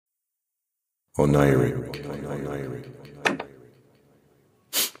Oneiric.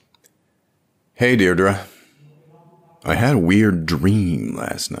 Hey, Deirdre. I had a weird dream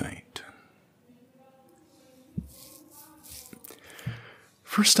last night.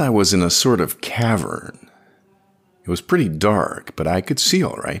 First, I was in a sort of cavern. It was pretty dark, but I could see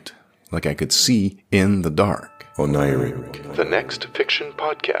all right. Like I could see in the dark. Oneiric, the next fiction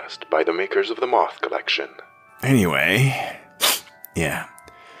podcast by the makers of the Moth Collection. Anyway, yeah.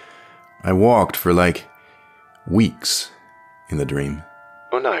 I walked for like weeks in the dream.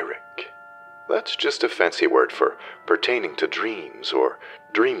 Oneiric. That's just a fancy word for pertaining to dreams or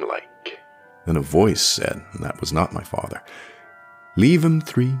dreamlike. Then a voice said, and that was not my father, "Leave him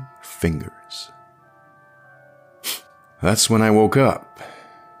 3 fingers." That's when I woke up.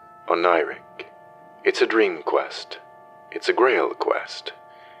 Oneiric. It's a dream quest. It's a grail quest.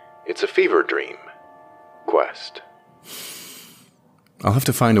 It's a fever dream quest. I'll have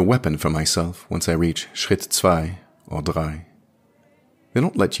to find a weapon for myself once I reach Schritt 2 or 3. They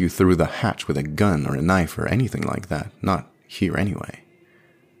don't let you through the hatch with a gun or a knife or anything like that. Not here anyway.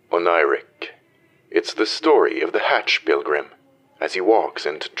 Oneiric. It's the story of the Hatch Pilgrim as he walks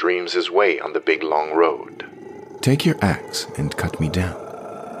and dreams his way on the big long road. "Take your axe and cut me down,"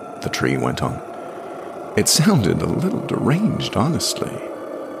 the tree went on. It sounded a little deranged, honestly.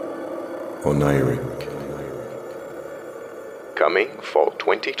 Oneiric. Coming fall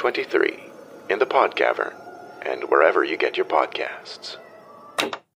 2023 in the PodCavern and wherever you get your podcasts.